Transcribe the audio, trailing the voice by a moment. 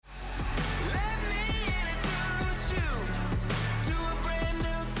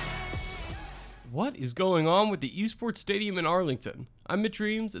What is going on with the Esports Stadium in Arlington? I'm Mitch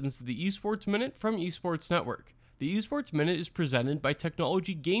Reams, and this is the Esports Minute from Esports Network. The Esports Minute is presented by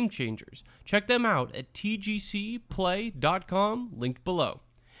Technology Game Changers. Check them out at tgcplay.com, linked below.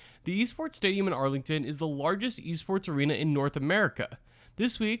 The Esports Stadium in Arlington is the largest esports arena in North America.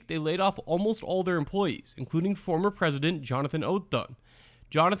 This week, they laid off almost all their employees, including former president Jonathan Oththun.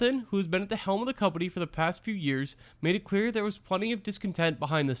 Jonathan, who has been at the helm of the company for the past few years, made it clear there was plenty of discontent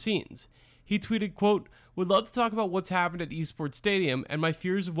behind the scenes. He tweeted, quote, "Would love to talk about what's happened at Esports Stadium and my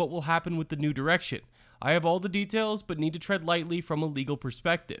fears of what will happen with the new direction. I have all the details, but need to tread lightly from a legal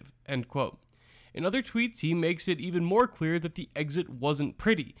perspective," end quote. In other tweets, he makes it even more clear that the exit wasn't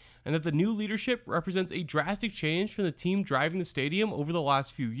pretty, and that the new leadership represents a drastic change from the team driving the stadium over the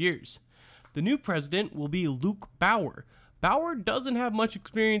last few years. The new president will be Luke Bauer. Bauer doesn't have much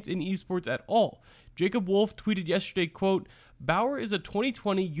experience in esports at all. Jacob Wolf tweeted yesterday, quote, "Bauer is a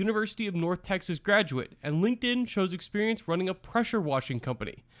 2020 University of North Texas graduate, and LinkedIn shows experience running a pressure washing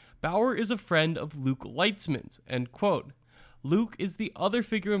company. Bauer is a friend of Luke Leitzman's," end quote. Luke is the other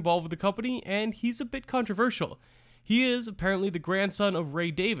figure involved with the company, and he's a bit controversial. He is apparently the grandson of Ray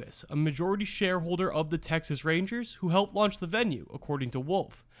Davis, a majority shareholder of the Texas Rangers, who helped launch the venue, according to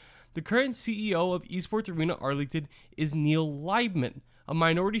Wolf. The current CEO of Esports Arena Arlington is Neil Leibman, a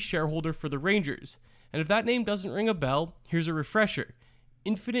minority shareholder for the Rangers. And if that name doesn't ring a bell, here's a refresher.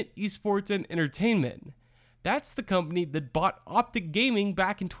 Infinite Esports and Entertainment. That's the company that bought Optic Gaming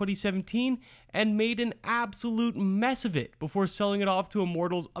back in 2017 and made an absolute mess of it before selling it off to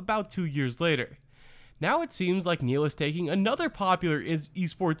Immortals about 2 years later. Now it seems like Neil is taking another popular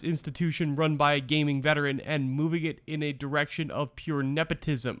esports institution run by a gaming veteran and moving it in a direction of pure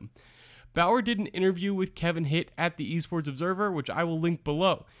nepotism. Bauer did an interview with Kevin Hitt at the Esports Observer, which I will link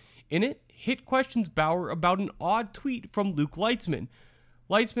below. In it, Hitt questions Bauer about an odd tweet from Luke Leitzman.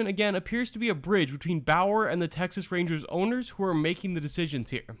 Leitzman, again, appears to be a bridge between Bauer and the Texas Rangers owners who are making the decisions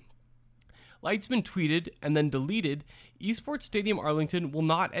here. Leitzman tweeted and then deleted, "Esports Stadium Arlington will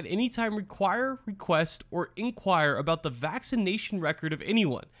not at any time require, request, or inquire about the vaccination record of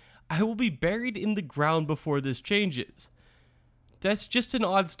anyone. I will be buried in the ground before this changes." That's just an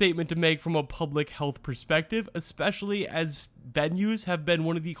odd statement to make from a public health perspective, especially as venues have been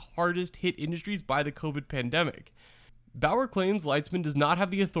one of the hardest hit industries by the COVID pandemic. Bauer claims Leitzman does not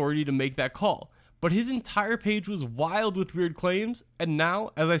have the authority to make that call, but his entire page was wild with weird claims, and now,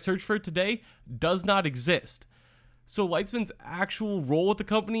 as I search for it today, does not exist. So Leitzman's actual role with the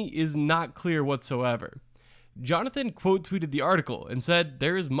company is not clear whatsoever. Jonathan quote tweeted the article and said,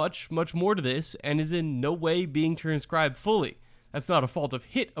 "There is much, much more to this and is in no way being transcribed fully." That's not a fault of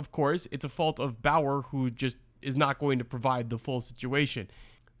Hitt, of course, it's a fault of Bauer, who just is not going to provide the full situation.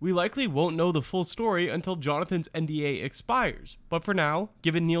 We likely won't know the full story until Jonathan's NDA expires, but for now,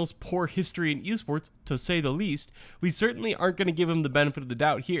 given Neil's poor history in esports, to say the least, we certainly aren't going to give him the benefit of the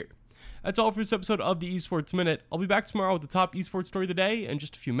doubt here. That's all for this episode of the Esports Minute. I'll be back tomorrow with the top esports story of the day in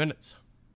just a few minutes.